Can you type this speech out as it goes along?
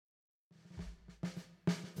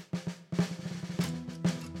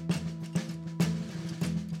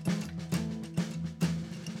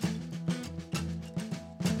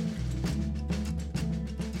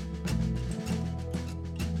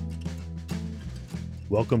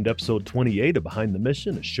Welcome to episode 28 of Behind the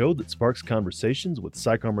Mission, a show that sparks conversations with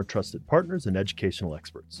PsychArmor trusted partners and educational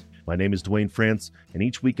experts. My name is Dwayne France, and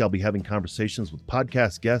each week I'll be having conversations with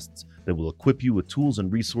podcast guests that will equip you with tools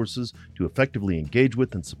and resources to effectively engage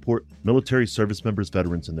with and support military service members,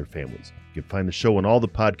 veterans, and their families. You can find the show on all the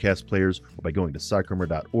podcast players or by going to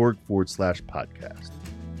psycharmor.org/podcast.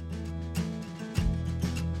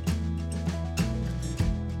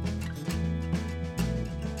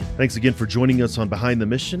 Thanks again for joining us on Behind the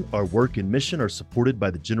Mission. Our work and mission are supported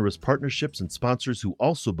by the generous partnerships and sponsors who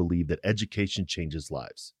also believe that education changes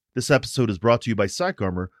lives. This episode is brought to you by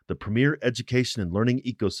PsychArmor, the premier education and learning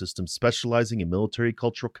ecosystem specializing in military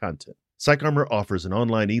cultural content. PsychArmor offers an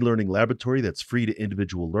online e-learning laboratory that's free to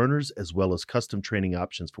individual learners as well as custom training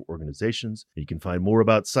options for organizations. You can find more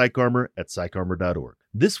about PsychArmor at psycharmor.org.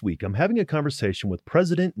 This week, I'm having a conversation with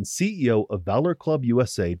President and CEO of Valor Club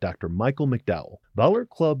USA, Dr. Michael McDowell. Valor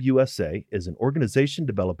Club USA is an organization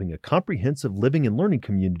developing a comprehensive living and learning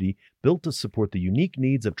community built to support the unique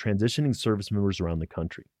needs of transitioning service members around the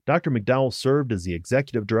country. Dr. McDowell served as the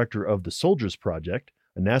executive director of the Soldiers Project,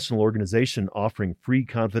 a national organization offering free,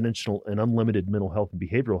 confidential, and unlimited mental health and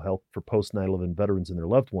behavioral health for post 9/11 veterans and their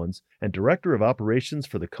loved ones, and director of operations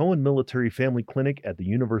for the Cohen Military Family Clinic at the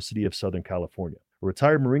University of Southern California. A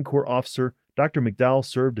retired Marine Corps officer, Dr. McDowell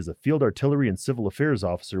served as a field artillery and civil affairs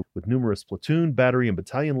officer with numerous platoon, battery, and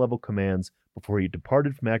battalion level commands before he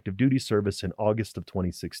departed from active duty service in August of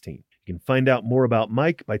 2016. You can find out more about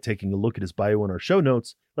Mike by taking a look at his bio in our show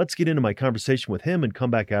notes. Let's get into my conversation with him and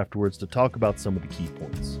come back afterwards to talk about some of the key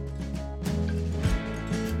points.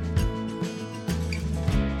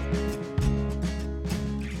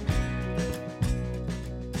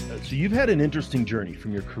 So you've had an interesting journey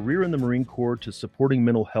from your career in the Marine Corps to supporting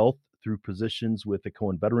mental health through positions with the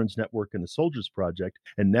Cohen Veterans Network and the Soldiers Project,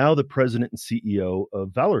 and now the president and CEO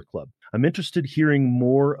of Valor Club. I'm interested hearing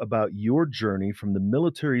more about your journey from the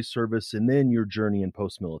military service and then your journey in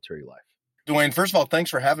post-military life. Dwayne, first of all, thanks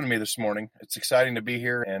for having me this morning. It's exciting to be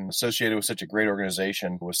here and associated with such a great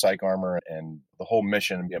organization with PsychArmor and the whole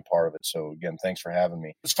mission and be a part of it. So again, thanks for having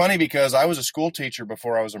me. It's funny because I was a school teacher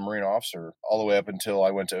before I was a Marine officer, all the way up until I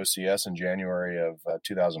went to OCS in January of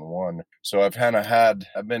 2001. So I've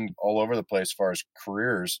been all over the place as far as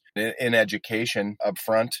careers in education up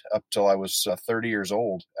front, up till I was 30 years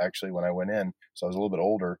old, actually, when I went in. So I was a little bit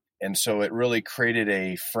older. And so it really created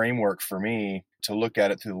a framework for me to look at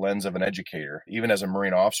it through the lens of an educator. Even as a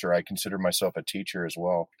Marine officer, I considered myself a teacher as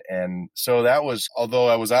well. And so that was, although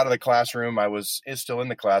I was out of the classroom, I was still in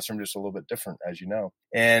the classroom, just a little bit different, as you know.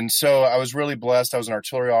 And so I was really blessed. I was an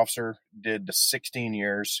artillery officer, did 16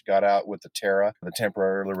 years, got out with the TERA, the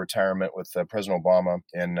temporary early retirement with President Obama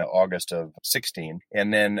in August of 16,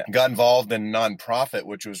 and then got involved in nonprofit,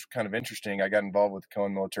 which was kind of interesting. I got involved with the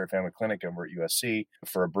Cohen Military Family Clinic over at USC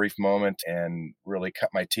for a brief moment and really cut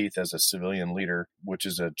my teeth as a civilian leader, which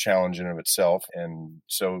is a challenge in of itself. And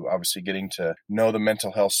so obviously getting to know the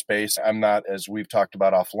mental health space, I'm not, as we've talked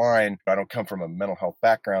about offline, I don't come from a mental health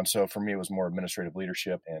background. So for me, it was more administrative leadership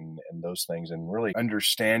and those things, and really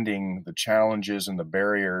understanding the challenges and the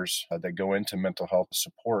barriers that go into mental health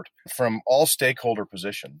support from all stakeholder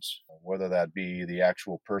positions, whether that be the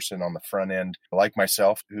actual person on the front end, like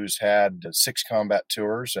myself, who's had 6 combat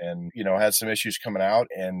tours and, had some issues coming out.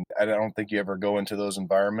 And I don't think you ever go into those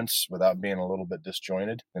environments without being a little bit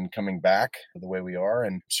disjointed and coming back the way we are.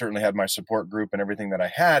 And certainly had my support group and everything that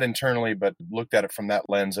I had internally, but looked at it from that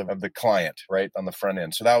lens of the client, right, on the front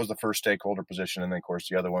end. So that was the first stakeholder position. And then, of course,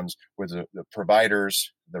 the other ones were the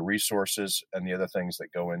providers, the resources, and the other things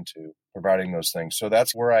that go into providing those things. So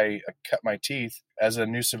that's where I cut my teeth as a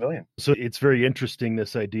new civilian. So it's very interesting,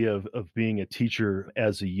 this idea of being a teacher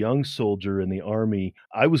as a young soldier in the Army.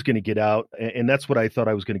 I was going to get out, and that's what I thought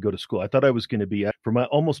I was going to go to school. I thought I was going to be, for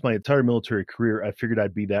almost my entire military career, I figured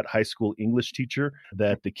I'd be that high school English teacher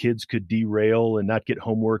that the kids could derail and not get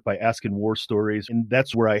homework by asking war stories. And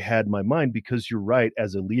that's where I had my mind, because you're right,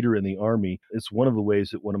 as a leader in the Army, it's one of the ways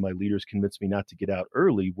that one of my leaders convinced me not to get out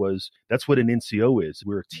early was that's what an NCO is.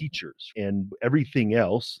 We're teachers, and everything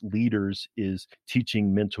else, leaders, is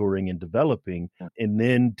teaching, mentoring, and developing, and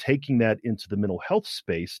then taking that into the mental health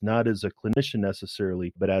space, not as a clinician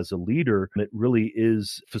necessarily, but as a leader. It really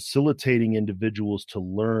is facilitating individuals to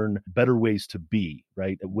learn better ways to be,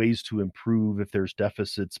 right? Ways to improve if there's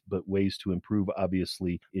deficits, but ways to improve,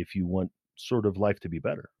 obviously, if you want sort of life to be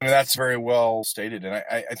better. I mean, that's very well stated. And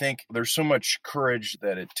I think there's so much courage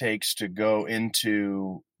that it takes to go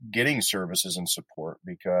into getting services and support,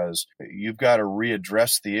 because you've got to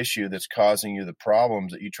readdress the issue that's causing you the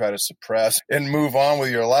problems that you try to suppress and move on with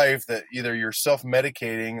your life, that either you're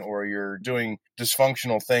self-medicating or you're doing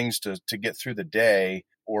dysfunctional things to get through the day,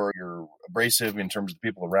 or you're abrasive in terms of the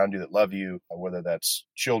people around you that love you, whether that's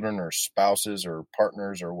children or spouses or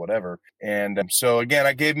partners or whatever. And so again,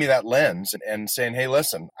 I gave me that lens and saying, hey,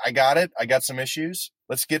 listen, I got it. I got some issues.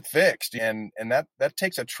 Let's get fixed. And that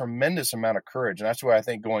takes a tremendous amount of courage. And that's why I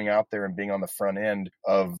think going out there and being on the front end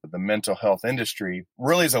of the mental health industry,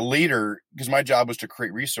 really as a leader, because my job was to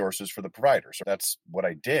create resources for the providers. That's what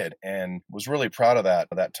I did, and was really proud of that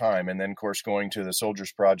at that time. And then, of course, going to the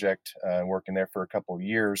Soldiers Project, working there for a couple of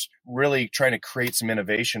years, really trying to create some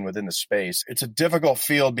innovation within the space. It's a difficult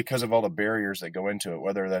field because of all the barriers that go into it,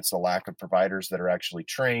 whether that's the lack of providers that are actually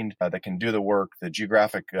trained, that can do the work, the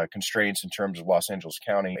geographic constraints in terms of Los Angeles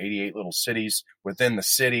County, 88 little cities within the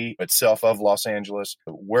city itself of Los Angeles.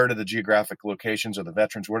 Where do the geographic locations of the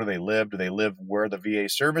veterans, where do they live? Do they live where the VA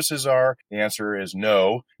services are? The answer is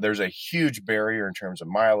no. There's a huge barrier in terms of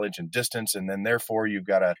mileage and distance. And then therefore you've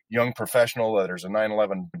got a young professional, there's a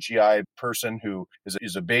 9/11 GI person who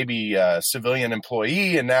is a baby civilian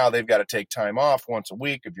employee, and now they've got to take time off once a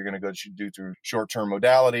week if you're going to go do through short-term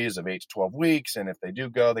modalities of 8 to 12 weeks. And if they do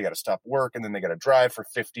go, they got to stop work, and then they got to drive for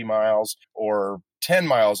 50 miles or 10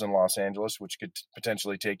 miles in Los Angeles, which could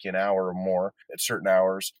potentially take you an hour or more at certain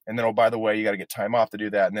hours. And then, oh, by the way, you got to get time off to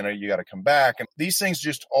do that. And then you got to come back. And these things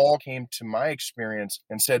just all came to my experience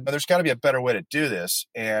and said, there's got to be a better way to do this.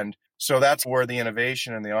 And so that's where the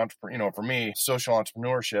innovation and the for me, social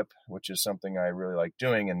entrepreneurship, which is something I really like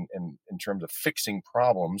doing in terms of fixing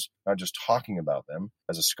problems, not just talking about them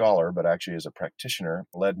as a scholar, but actually as a practitioner,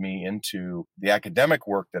 led me into the academic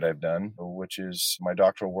work that I've done, which is my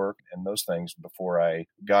doctoral work and those things before I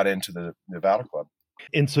got into the Valor Club.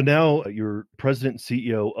 And so now you're president and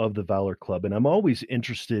CEO of the Valor Club, and I'm always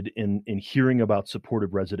interested in hearing about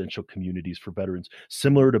supportive residential communities for veterans,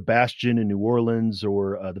 similar to Bastion in New Orleans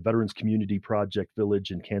or the Veterans Community Project Village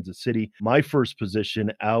in Kansas City. My first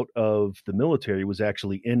position out of the military was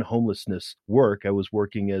actually in homelessness work. I was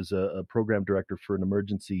working as a program director for an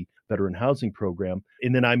emergency veteran housing program,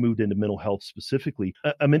 and then I moved into mental health specifically.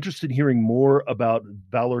 I'm interested in hearing more about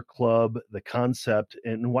Valor Club, the concept,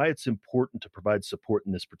 and why it's important to provide support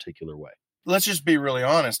in this particular way. Let's just be really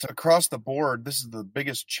honest. Across the board, this is the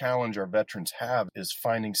biggest challenge our veterans have, is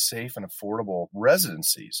finding safe and affordable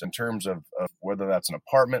residencies in terms of whether that's an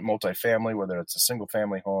apartment, multifamily, whether it's a single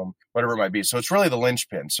family home, whatever it might be. So it's really the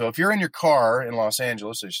linchpin. So if you're in your car in Los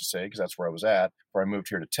Angeles, I should say, because that's where I was at, where I moved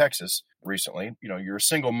here to Texas recently, you're a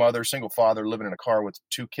single mother, single father living in a car with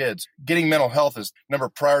 2 kids. Getting mental health is number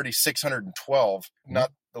priority 612,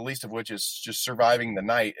 not the least of which is just surviving the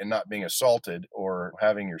night and not being assaulted or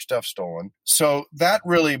having your stuff stolen. So that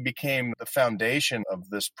really became the foundation of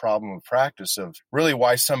this problem of practice of really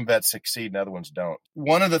why some vets succeed and other ones don't.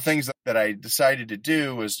 One of the things that I decided to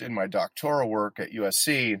do was in my doctoral work at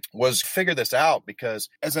USC was figure this out, because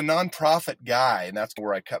as a nonprofit guy, and that's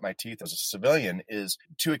where I cut my teeth as a civilian, is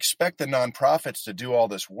to expect the nonprofits to do all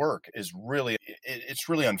this work is really, it's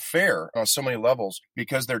really unfair on so many levels,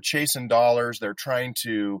 because they're chasing dollars. They're trying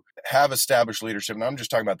to have established leadership. And I'm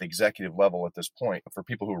just talking about the executive level at this point. For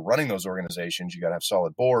people who are running those organizations, you got to have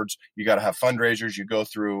solid boards. You got to have fundraisers. You go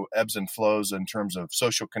through ebbs and flows in terms of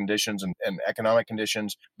social conditions and economic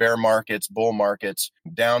conditions, bear markets, bull markets,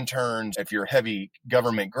 downturns. If you're heavy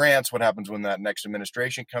government grants, what happens when that next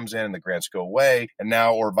administration comes in and the grants go away? And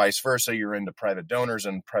now, or vice versa, you're into private donors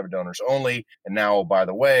and private donors only. And now, oh, by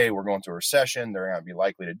the way, we're going through a recession. They're going to be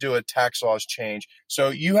likely to do it. Tax laws change. So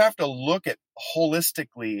you have to look at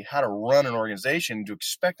holistically how to run an organization. To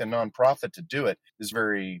expect a nonprofit to do it is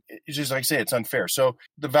it's just like I say, it's unfair. So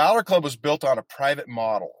the Valor Club was built on a private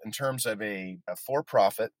model in terms of a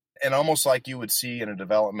for-profit, and almost like you would see in a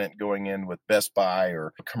development going in with Best Buy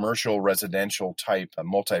or a commercial residential type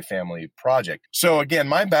multifamily project. So again,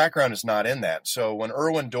 my background is not in that. So when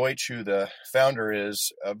Erwin Deutsch, who the founder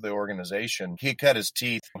is of the organization, he cut his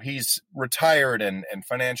teeth. He's retired and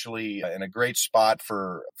financially in a great spot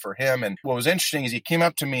for him. And what was interesting is he came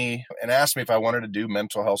up to me and asked me if I wanted to do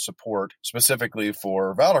mental health support specifically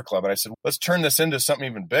for Valor Club. And I said, let's turn this into something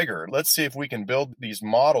even bigger. Let's see if we can build these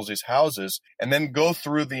models, these houses, and then go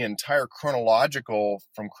through the entire chronological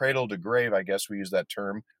from cradle to grave, I guess we use that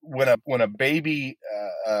term. When a baby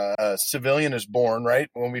civilian is born, right?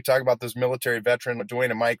 When we talk about this military veteran, Dwayne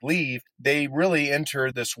and Mike leave, they really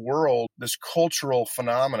enter this world, this cultural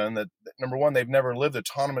phenomenon that number one, they've never lived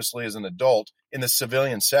autonomously as an adult in the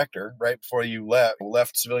civilian sector, right before you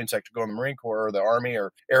left civilian sector, go in the Marine Corps or the Army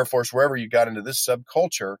or Air Force, wherever you got into this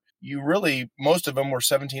subculture. Most of them were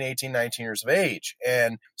 17, 18, 19 years of age.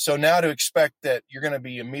 And so now to expect that you're going to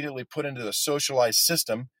be immediately put into the socialized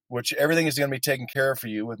system, which everything is going to be taken care of for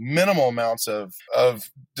you with minimal amounts of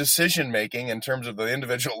decision making in terms of the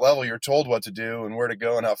individual level. You're told what to do and where to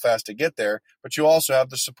go and how fast to get there, but you also have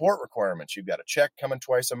the support requirements. You've got a check coming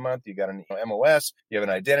twice a month. You got an MOS. You have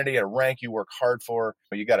an identity, a rank you work hard for.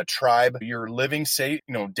 You got a tribe. You're living safe.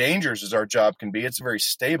 Dangerous as our job can be, it's very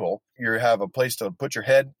stable. You have a place to put your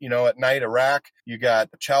head, at night, a rack. You got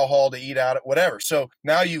a chow hall to eat out at, whatever. So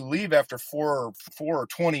now you leave after 4 or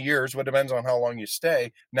 20 years, what depends on how long you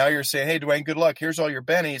stay. Now you're saying, hey, Dwayne, good luck. Here's all your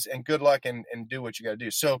bennies and good luck and do what you got to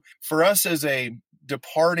do. So for us as a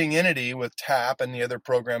departing entity with TAP and the other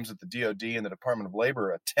programs that the DoD and the Department of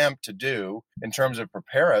Labor attempt to do in terms of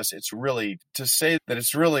prepare us, it's really to say that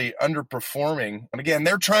it's really underperforming. And again,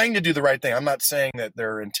 they're trying to do the right thing. I'm not saying that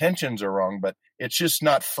their intentions are wrong, but it's just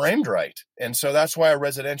not framed right. And so that's why a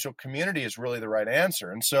residential community is really the right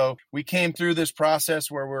answer. And so we came through this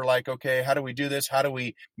process where we're like, okay, how do we do this? How do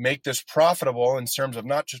we make this profitable in terms of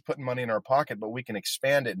not just putting money in our pocket, but we can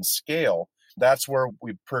expand it and scale? That's where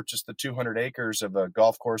we purchased the 200 acres of a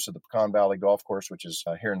golf course of the Pecan Valley Golf Course, which is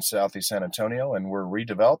here in Southeast San Antonio, and we're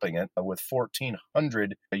redeveloping it with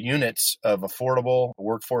 1,400 units of affordable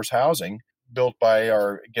workforce housing built by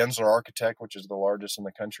our Gensler architect, which is the largest in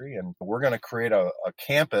the country. And we're going to create a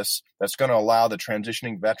campus that's going to allow the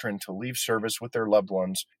transitioning veteran to leave service with their loved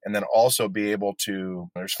ones and then also be able to,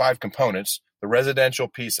 there's 5 components. The residential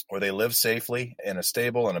piece where they live safely in a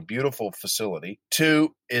stable and a beautiful facility.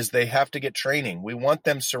 2 is they have to get training. We want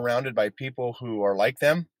them surrounded by people who are like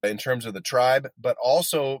them in terms of the tribe, but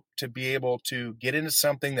also to be able to get into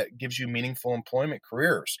something that gives you meaningful employment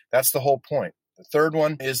careers. That's the whole point. The third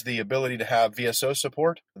one is the ability to have VSO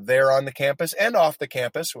support there on the campus and off the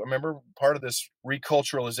campus. Remember, part of this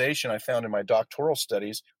reculturalization I found in my doctoral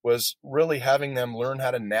studies was really having them learn how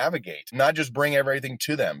to navigate, not just bring everything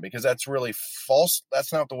to them, because that's really false.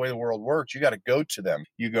 That's not the way the world works. You got to go to them.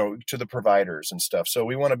 You go to the providers and stuff. So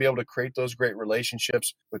we want to be able to create those great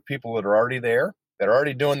relationships with people that are already there, that are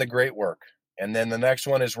already doing the great work. And then the next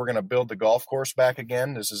one is we're going to build the golf course back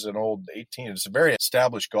again. This is an old it's a very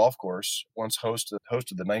established golf course, once hosted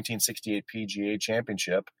the 1968 PGA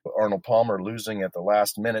Championship, Arnold Palmer losing at the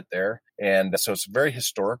last minute there. And so it's very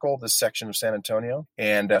historical, this section of San Antonio.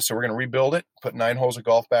 And so we're going to rebuild it, put 9 holes of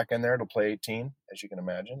golf back in there. It'll play 18, as you can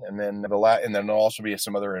imagine. And then there'll also be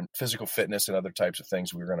some other physical fitness and other types of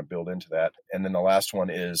things we're going to build into that. And then the last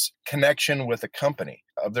one is connection with a company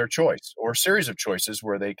of their choice or a series of choices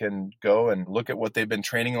where they can go and look at what they've been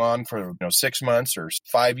training on for 6 months or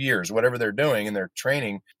 5 years, whatever they're doing in their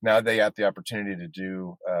training. Now they have the opportunity to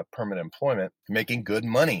do permanent employment, making good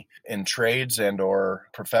money in trades and or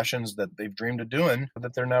professions that they've dreamed of doing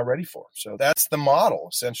that they're now ready for. So that's the model,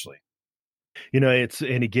 essentially.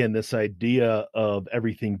 And again, this idea of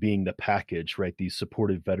everything being the package, right? These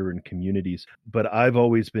supportive veteran communities. But I've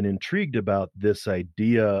always been intrigued about this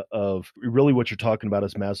idea of really what you're talking about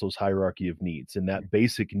is Maslow's hierarchy of needs and that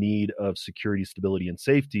basic need of security, stability, and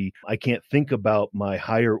safety. I can't think about my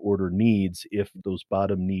higher order needs if those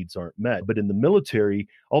bottom needs aren't met. But in the military,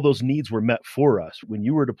 all those needs were met for us. When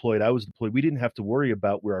you were deployed, I was deployed. We didn't have to worry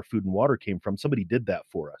about where our food and water came from. Somebody did that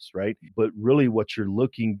for us, right? But really what you're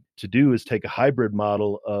looking to do is take a hybrid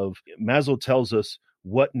model of Maslow tells us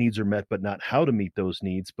what needs are met, but not how to meet those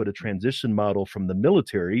needs, but a transition model from the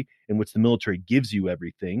military in which the military gives you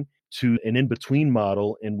everything to an in-between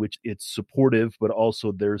model in which it's supportive, but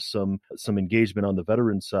also there's some engagement on the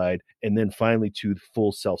veteran side. And then finally to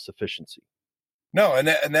full self-sufficiency. No, and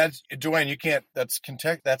that's Dwayne. You can't. That's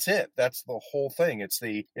it. That's the whole thing. It's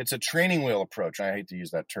a training wheel approach. I hate to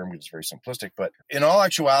use that term because it's very simplistic, but in all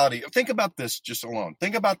actuality, think about this just alone.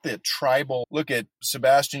 Think about the tribal. Look at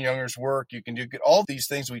Sebastian Junger's work. You can do all these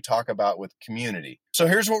things we talk about with community. So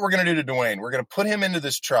here's what we're going to do to Dwayne. We're going to put him into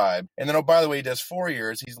this tribe, and then by the way, he does 4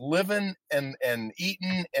 years. He's living and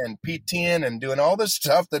eating and PTing and doing all this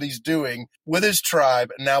stuff that he's doing with his tribe.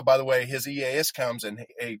 And now, by the way, his EAS comes and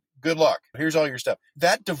hey, good luck. Here's all your stuff.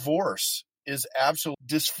 That divorce is absolutely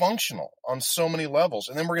dysfunctional on so many levels.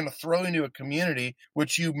 And then we're going to throw into a community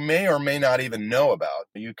which you may or may not even know about.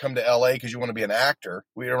 You come to LA because you want to be an actor.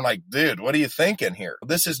 We're like, dude, what are you thinking here?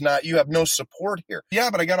 This is not, you have no support here. Yeah,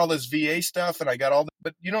 but I got all this VA stuff and I got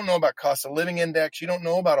but you don't know about cost of living index. You don't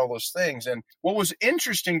know about all those things. And what was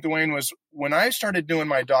interesting, Dwayne, was when I started doing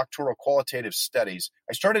my doctoral qualitative studies,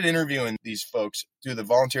 I started interviewing these folks through the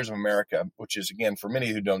Volunteers of America, which is, again, for many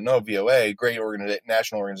who don't know, VOA, great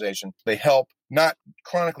national organization. They help not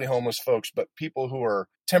chronically homeless folks, but people who are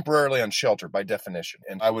temporarily on shelter by definition.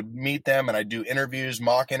 And I would meet them and I do interviews,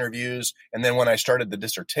 mock interviews. And then when I started the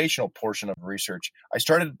dissertational portion of research, I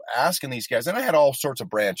started asking these guys, and I had all sorts of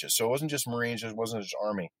branches. So it wasn't just Marines, it wasn't just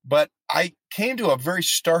Army, but I came to a very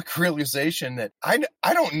stark realization that I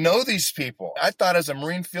don't know these people. I thought as a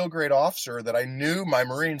Marine field grade officer that I knew my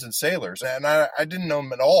Marines and sailors, and I didn't know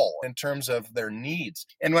them at all in terms of their needs.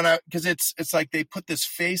 And because it's like they put this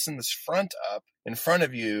face and this front up in front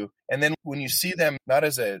of you. And then when you see them, not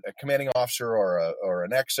as a commanding officer or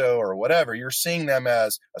an XO or whatever, you're seeing them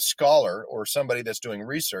as a scholar or somebody that's doing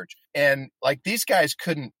research. And like these guys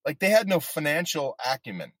they had no financial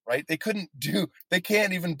acumen, right? They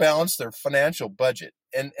can't even balance their financial budget.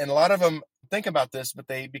 And a lot of them think about this, but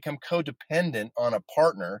they become codependent on a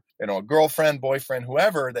partner, a girlfriend, boyfriend,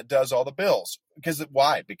 whoever that does all the bills.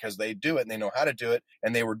 Why? Because they do it and they know how to do it.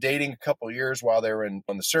 And they were dating a couple of years while they were in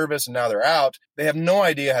the service, and now they're out. They have no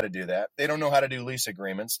idea how to do that. They don't know how to do lease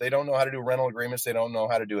agreements. They don't know how to do rental agreements. They don't know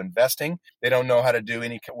how to do investing. They don't know how to do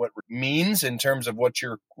what means in terms of what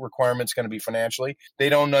your requirement's going to be financially. They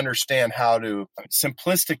don't understand how to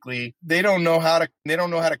simplistically. They don't know how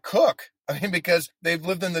to cook. I mean, because they've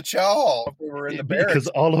lived in the chow hall. They were in the barracks. Because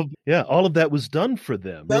all of that was done for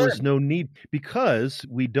them. There was no need, because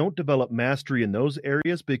we don't develop mastery in those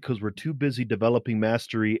areas because we're too busy developing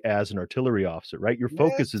mastery as an artillery officer, right? Your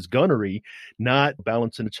focus is gunnery, not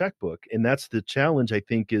balancing a checkbook. And that's the challenge, I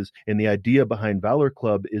think, and the idea behind Valor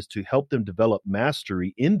Club is to help them develop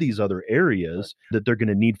mastery in these other areas that they're going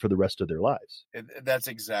to need for the rest of their lives. That's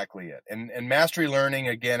exactly it. And mastery learning,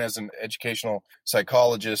 again, as an educational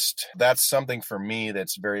psychologist, that's something for me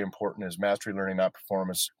that's very important, is mastery learning, not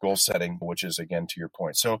performance, goal setting, which is, again, to your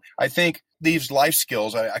point. So I think these life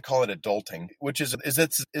skills, I call it adulting, which is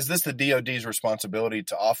this the DOD's responsibility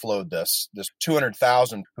to offload this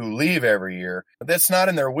 200,000 who leave every year? That's not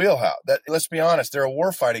in their wheelhouse. Let's be honest, they're a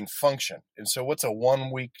warfighting function. And so what's a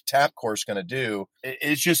 1-week TAP course going to do?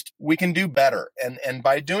 It's just, we can do better. And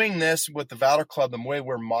by doing this with the Valor Club, the way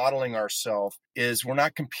we're modeling ourselves is we're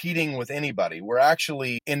not competing with anybody. We're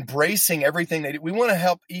actually embracing everything they do. We want to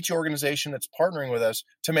help each organization that's partnering with us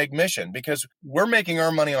to make mission, because we're making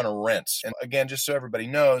our money on a rent. And again, just so everybody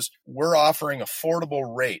knows, we're offering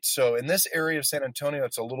affordable rates. So in this area of San Antonio,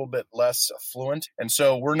 it's a little bit less affluent. And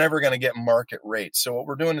so we're never going to get market rates. So what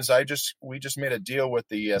we're doing is we just made a deal with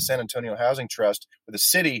the San Antonio Housing Trust, with the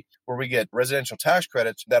city, where we get residential tax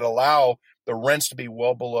credits that allow the rents to be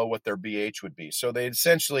well below what their BH would be. So they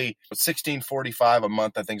essentially, $1,645 a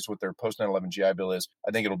month, I think is what their post 9/11 GI Bill is.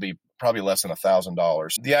 I think it'll be probably less than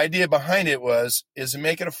 $1,000. The idea behind it is to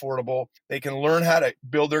make it affordable. They can learn how to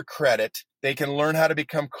build their credit. They can learn how to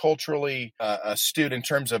become culturally astute in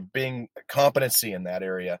terms of being competency in that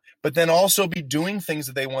area, but then also be doing things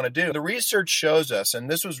that they want to do. The research shows us, and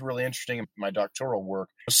this was really interesting in my doctoral work,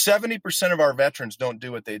 70% of our veterans don't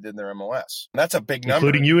do what they did in their MOS. And that's a big number.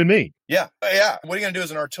 Including you and me. Yeah. What are you going to do as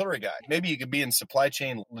an artillery guy? Maybe you could be in supply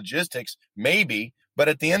chain logistics, maybe. But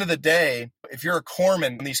at the end of the day, if you're a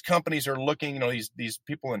corpsman and these companies are looking, these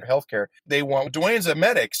people in healthcare, Dwayne's a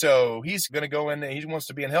medic, so he's going to go in and he wants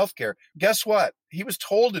to be in healthcare. Guess what? He was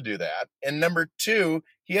told to do that. And number two,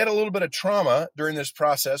 he had a little bit of trauma during this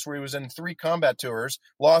process where he was in 3 combat tours,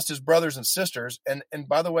 lost his brothers and sisters. And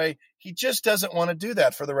by the way, he just doesn't want to do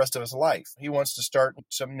that for the rest of his life. He wants to start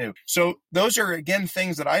something new. So those are, again,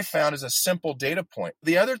 things that I found as a simple data point.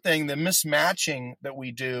 The other thing, the mismatching that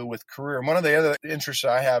we do with career, and one of the other interests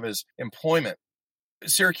I have is employment.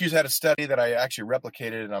 Syracuse had a study that I actually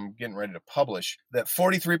replicated, and I'm getting ready to publish, that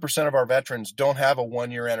 43% of our veterans don't have a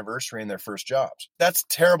 1-year anniversary in their first jobs. That's a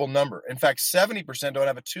terrible number. In fact, 70% don't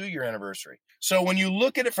have a 2-year anniversary. So when you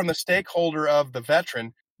look at it from the stakeholder of the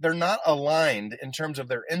veteran, they're not aligned in terms of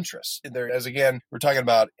their interests. As again, we're talking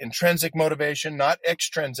about intrinsic motivation, not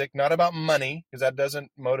extrinsic, not about money, because that doesn't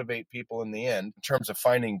motivate people in the end in terms of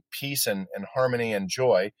finding peace and harmony and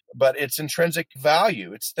joy, but it's intrinsic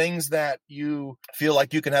value. It's things that you feel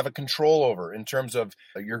like you can have a control over in terms of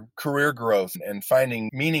your career growth and finding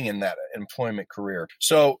meaning in that employment career.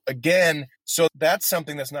 So again, that's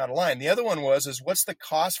something that's not aligned. The other one is what's the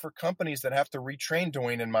cost for companies that have to retrain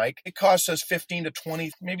Dwayne and Mike? It costs us 15 to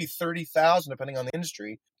 20, maybe 30,000, depending on the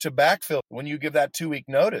industry, to backfill when you give that 2-week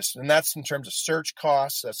notice. And that's in terms of search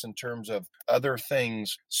costs. That's in terms of other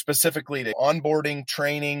things, specifically to onboarding,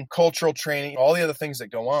 training, cultural training, all the other things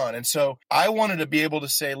that go on. on. And so I wanted to be able to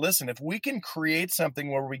say, listen, if we can create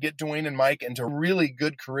something where we get Dwayne and Mike into really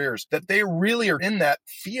good careers, that they really are in that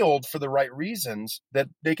field for the right reasons, that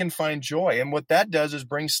they can find joy. And what that does is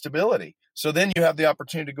bring stability. So then you have the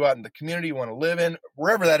opportunity to go out in the community you want to live in,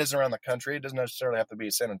 wherever that is around the country. It doesn't necessarily have to be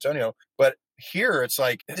San Antonio, but here it's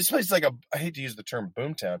like, this place is like I hate to use the term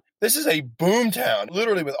boomtown. This is a boomtown,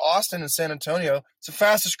 literally, with Austin and San Antonio. It's the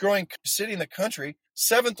fastest growing city in the country,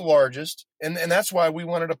 7th largest. And that's why we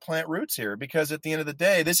wanted to plant roots here, because at the end of the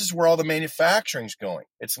day, this is where all the manufacturing's going.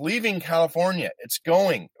 It's leaving California. It's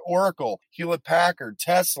going Oracle, Hewlett Packard,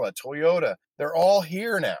 Tesla, Toyota. They're all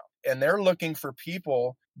here now. And they're looking for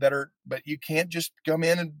people but you can't just come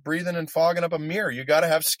in and breathing and fogging up a mirror. You got to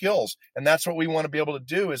have skills. And that's what we want to be able to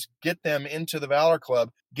do, is get them into the Valor Club,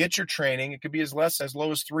 get your training. It could be as low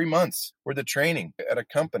as 3 months worth of training at a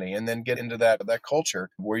company, and then get into that culture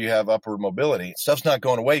where you have upward mobility. Stuff's not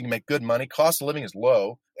going away. You can make good money. Cost of living is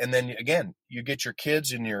low. And then again, you get your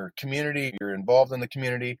kids in your community, you're involved in the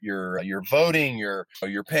community, you're voting, you're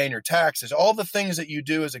paying your taxes, all the things that you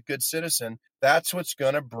do as a good citizen. That's what's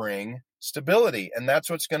going to bring stability, and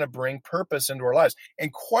that's what's going to bring purpose into our lives.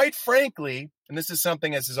 And quite frankly, and this is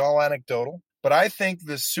something that is all anecdotal, but I think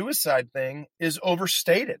the suicide thing is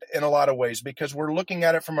overstated in a lot of ways, because we're looking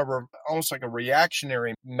at it from almost like a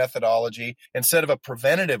reactionary methodology instead of a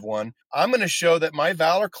preventative one. I'm going to show that my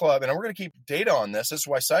Valor Club, and we're going to keep data on this. This is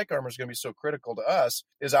why PsychArmor is going to be so critical to us,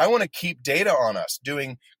 is I want to keep data on us,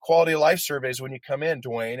 doing quality of life surveys when you come in,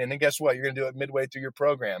 Dwayne. And then guess what? You're going to do it midway through your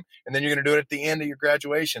program. And then you're going to do it at the end of your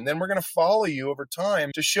graduation. Then we're going to follow you over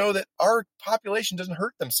time to show that our population doesn't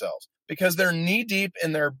hurt themselves, because they're knee deep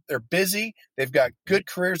and they're busy. They've got good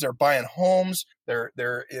careers. They're buying homes. They're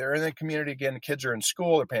in the community. Again, the kids are in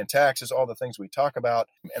school. They're paying taxes, all the things we talk about.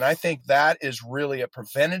 And I think that is really a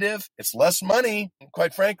preventative. It's less money,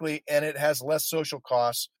 quite frankly, and it has less social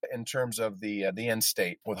costs in terms of the end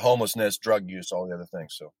state with homelessness, drug use, all the other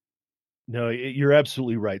things. So. No, you're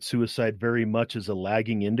absolutely right. Suicide very much is a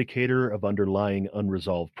lagging indicator of underlying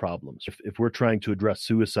unresolved problems. If we're trying to address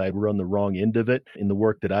suicide, we're on the wrong end of it. And the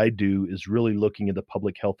work that I do is really looking at the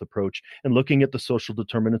public health approach and looking at the social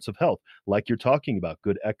determinants of health, like you're talking about: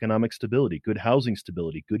 good economic stability, good housing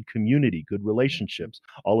stability, good community, good relationships,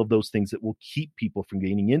 all of those things that will keep people from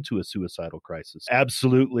getting into a suicidal crisis.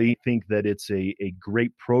 Absolutely think that it's a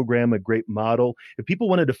great program, a great model. If people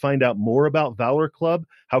wanted to find out more about Valor Club,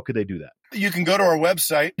 how could they do that? You can go to our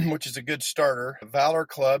website, which is a good starter,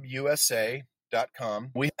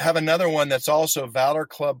 valorclubusa.com. We have another one that's also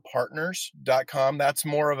valorclubpartners.com. That's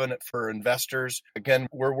more of for investors. Again,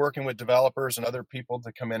 we're working with developers and other people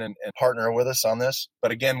to come in and partner with us on this.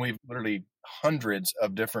 But again, we've literally hundreds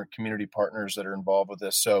of different community partners that are involved with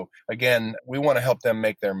this. So again, we want to help them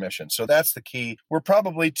make their mission. So that's the key. We're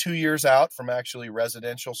probably 2 years out from actually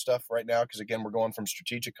residential stuff right now, because again, we're going from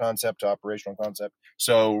strategic concept to operational concept.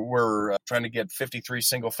 So we're trying to get 53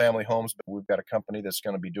 single family homes, but we've got a company that's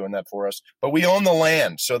going to be doing that for us. But we own the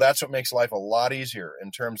land. So that's what makes life a lot easier in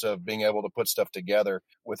terms of being able to put stuff together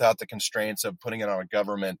without the constraints of putting it on a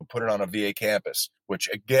government, put it on a VA campus, which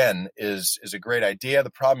again is a great idea. The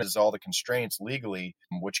problem is all the constraints legally,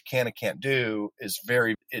 which can and can't do, it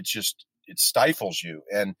stifles you.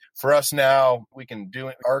 And for us now, we can do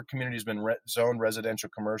it. Our community has been zoned residential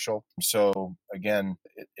commercial. So again,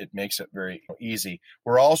 it makes it very easy.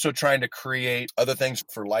 We're also trying to create other things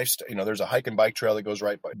for lifestyle. There's a hike and bike trail that goes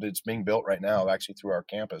that's being built right now, actually through our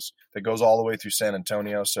campus, that goes all the way through San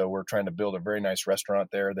Antonio. So we're trying to build a very nice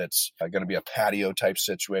restaurant there that's going to be a patio type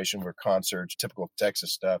situation where concerts, typical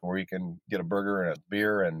Texas stuff, where you can get a burger and a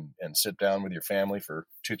beer and sit down with your family for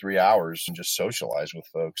 2-3 hours and just socialize with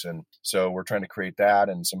folks. And so we're trying to create that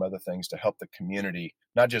and some other things to help the community,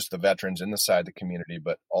 not just the veterans inside the community,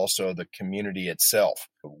 but also the community itself.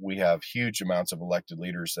 We have huge amounts of elected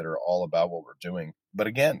leaders that are all about what we're doing. But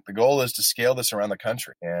again, the goal is to scale this around the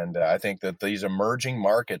country. And I think that these emerging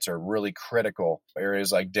markets are really critical.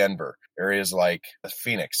 Areas like Denver, areas like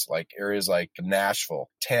Phoenix, like areas like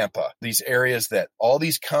Nashville, Tampa, these areas that all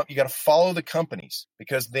these, you got to follow the companies,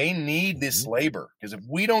 because they need this labor. Because if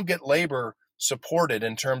we don't get labor supported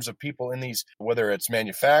in terms of people in these, whether it's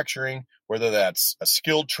manufacturing, whether that's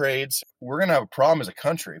skilled trades, we're going to have a problem as a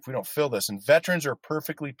country if we don't fill this. And veterans are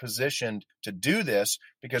perfectly positioned to do this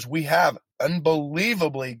because we have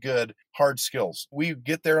unbelievably good hard skills. We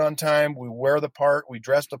get there on time, we wear the part, we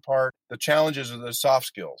dress the part. The challenges are the soft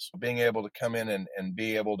skills, being able to come in and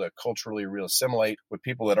be able to culturally assimilate with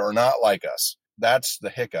people that are not like us, That's the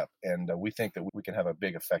hiccup. And we think that we can have a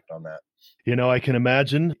big effect on that. I can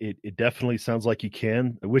imagine. It definitely sounds like you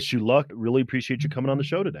can. I wish you luck. Really appreciate you coming on the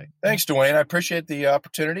show today. Thanks, Dwayne. I appreciate the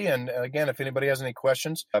opportunity. And again, if anybody has any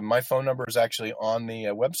questions, my phone number is actually on the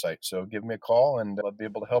website. So give me a call and I'll be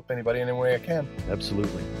able to help anybody any way I can.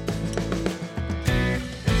 Absolutely.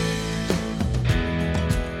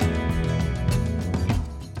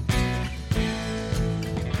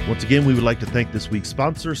 Once again, we would like to thank this week's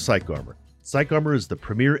sponsor, PsychArmor. PsychArmor is the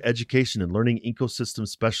premier education and learning ecosystem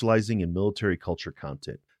specializing in military culture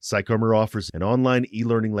content. PsychArmor offers an online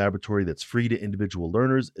e-learning laboratory that's free to individual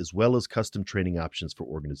learners, as well as custom training options for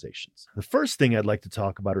organizations. The first thing I'd like to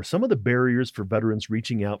talk about are some of the barriers for veterans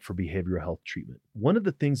reaching out for behavioral health treatment. One of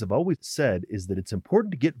the things I've always said is that it's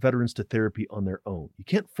important to get veterans to therapy on their own. You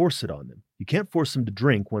can't force it on them. You can't force them to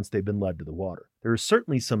drink once they've been led to the water. There are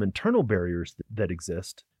certainly some internal barriers that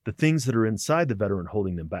exist, the things that are inside the veteran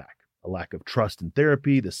holding them back. A lack of trust in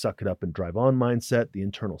therapy, the suck it up and drive on mindset, the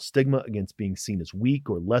internal stigma against being seen as weak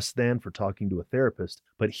or less than for talking to a therapist.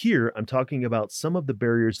 But here, I'm talking about some of the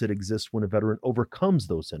barriers that exist when a veteran overcomes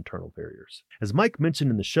those internal barriers. As Mike mentioned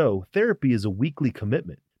in the show, therapy is a weekly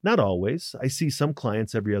commitment. Not always. I see some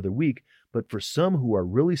clients every other week, but for some who are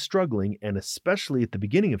really struggling, and especially at the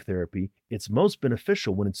beginning of therapy, it's most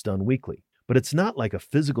beneficial when it's done weekly. But it's not like a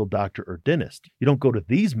physical doctor or dentist. You don't go to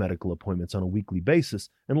these medical appointments on a weekly basis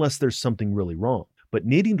unless there's something really wrong. But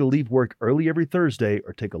needing to leave work early every Thursday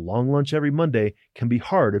or take a long lunch every Monday can be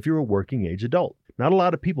hard if you're a working age adult. Not a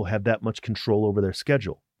lot of people have that much control over their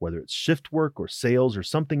schedule. Whether it's shift work or sales or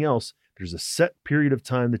something else, there's a set period of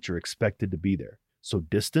time that you're expected to be there. So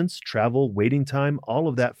distance, travel, waiting time, all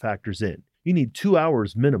of that factors in. You need 2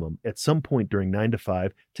 hours minimum at some point during 9 to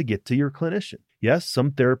 5 to get to your clinician. Yes, some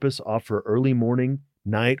therapists offer early morning,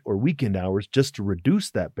 night, or weekend hours just to reduce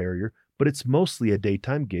that barrier, but it's mostly a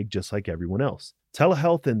daytime gig just like everyone else.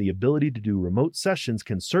 Telehealth and the ability to do remote sessions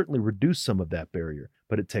can certainly reduce some of that barrier,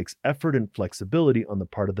 but it takes effort and flexibility on the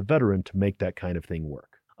part of the veteran to make that kind of thing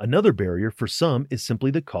work. Another barrier for some is simply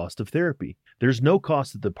the cost of therapy. There's no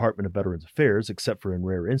cost at the Department of Veterans Affairs except for in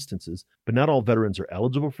rare instances, but not all veterans are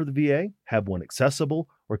eligible for the VA, have one accessible,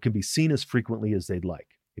 or can be seen as frequently as they'd like.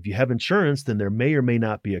 If you have insurance, then there may or may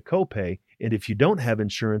not be a copay, and if you don't have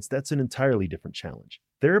insurance, that's an entirely different challenge.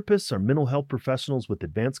 Therapists are mental health professionals with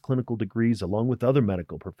advanced clinical degrees along with other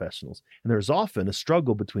medical professionals, and there's often a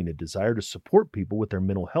struggle between a desire to support people with their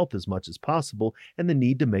mental health as much as possible and the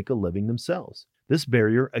need to make a living themselves. This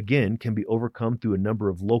barrier, again, can be overcome through a number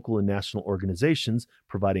of local and national organizations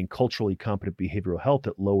providing culturally competent behavioral health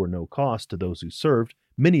at low or no cost to those who served,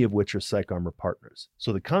 many of which are PsychArmor partners.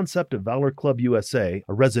 So the concept of Valor Club USA,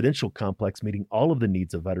 a residential complex meeting all of the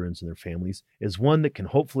needs of veterans and their families, is one that can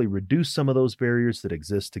hopefully reduce some of those barriers that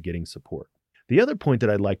exist to getting support. The other point that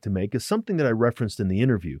I'd like to make is something that I referenced in the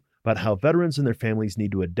interview about how veterans and their families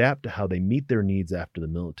need to adapt to how they meet their needs after the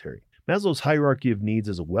military. Maslow's hierarchy of needs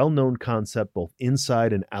is a well-known concept both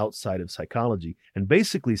inside and outside of psychology, and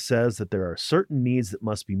basically says that there are certain needs that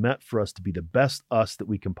must be met for us to be the best us that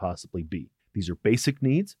we can possibly be. These are basic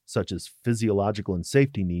needs, such as physiological and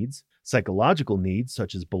safety needs, psychological needs,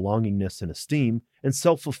 such as belongingness and esteem, and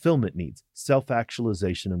self-fulfillment needs,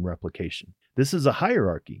 self-actualization and replication. This is a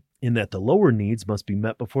hierarchy, in that the lower needs must be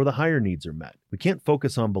met before the higher needs are met. We can't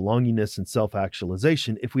focus on belongingness and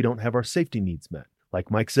self-actualization if we don't have our safety needs met. Like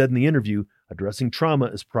Mike said in the interview, addressing trauma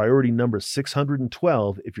is priority number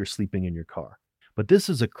 612 if you're sleeping in your car. But this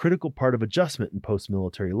is a critical part of adjustment in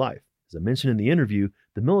post-military life. As I mentioned in the interview,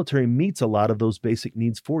 the military meets a lot of those basic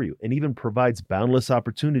needs for you and even provides boundless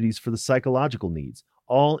opportunities for the psychological needs,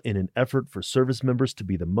 all in an effort for service members to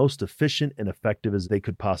be the most efficient and effective as they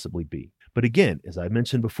could possibly be. But again, as I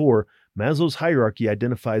mentioned before, Maslow's hierarchy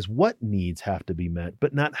identifies what needs have to be met,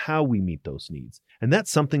 but not how we meet those needs. And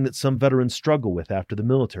that's something that some veterans struggle with after the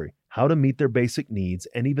military, how to meet their basic needs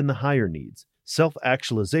and even the higher needs.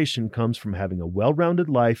 Self-actualization comes from having a well-rounded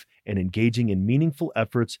life and engaging in meaningful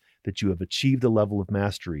efforts that you have achieved a level of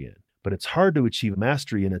mastery in. But it's hard to achieve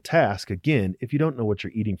mastery in a task, again, if you don't know what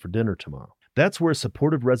you're eating for dinner tomorrow. That's where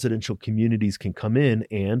supportive residential communities can come in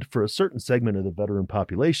and, for a certain segment of the veteran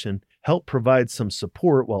population, help provide some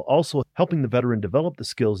support while also helping the veteran develop the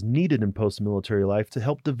skills needed in post-military life to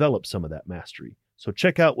help develop some of that mastery. So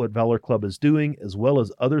check out what Valor Club is doing, as well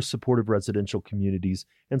as other supportive residential communities,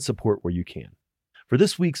 and support where you can. For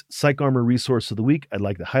this week's PsychArmor Resource of the Week, I'd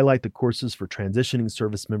like to highlight the courses for transitioning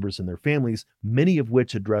service members and their families, many of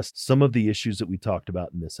which address some of the issues that we talked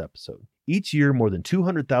about in this episode. Each year, more than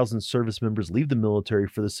 200,000 service members leave the military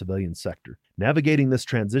for the civilian sector. Navigating this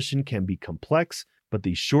transition can be complex, but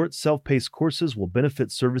these short, self-paced courses will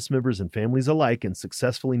benefit service members and families alike in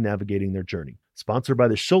successfully navigating their journey. Sponsored by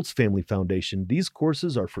the Schultz Family Foundation, these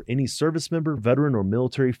courses are for any service member, veteran, or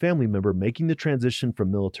military family member making the transition from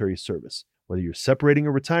military service. Whether you're separating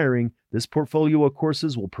or retiring, this portfolio of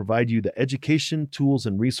courses will provide you the education, tools,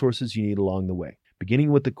 and resources you need along the way.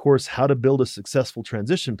 Beginning with the course, How to Build a Successful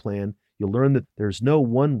Transition Plan, you'll learn that there's no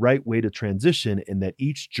one right way to transition and that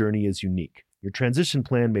each journey is unique. Your transition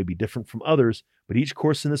plan may be different from others, but each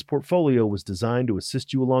course in this portfolio was designed to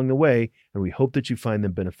assist you along the way, and we hope that you find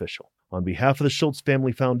them beneficial. On behalf of the Schultz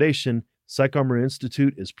Family Foundation, PsychArmor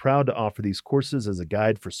Institute is proud to offer these courses as a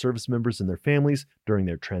guide for service members and their families during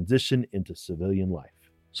their transition into civilian life.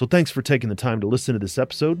 So thanks for taking the time to listen to this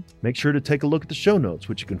episode. Make sure to take a look at the show notes,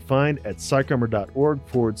 which you can find at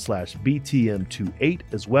psycharmor.org/BTM28,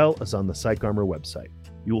 as well as on the PsychArmor website.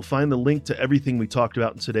 You will find the link to everything we talked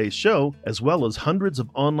about in today's show, as well as hundreds of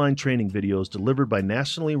online training videos delivered by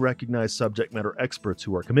nationally recognized subject matter experts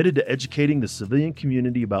who are committed to educating the civilian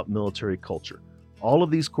community about military culture. All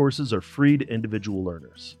of these courses are free to individual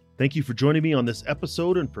learners. Thank you for joining me on this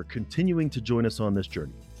episode and for continuing to join us on this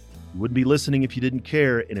journey. You wouldn't be listening if you didn't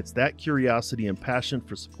care, and it's that curiosity and passion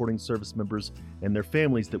for supporting service members and their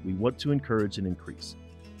families that we want to encourage and increase.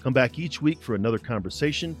 Come back each week for another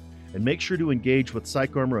conversation, and make sure to engage with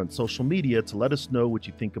PsychArmor on social media to let us know what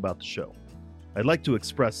you think about the show. I'd like to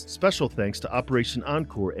express special thanks to Operation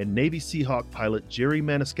Encore and Navy Seahawk pilot Jerry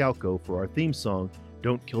Maniscalco for our theme song,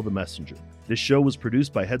 Don't Kill the Messenger. This show was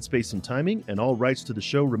produced by Headspace and Timing, and all rights to the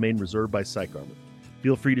show remain reserved by PsychArmor.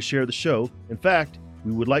 Feel free to share the show. In fact,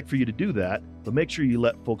 we would like for you to do that, but make sure you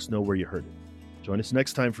let folks know where you heard it. Join us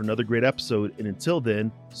next time for another great episode, and until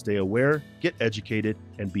then, stay aware, get educated,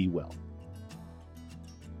 and be well.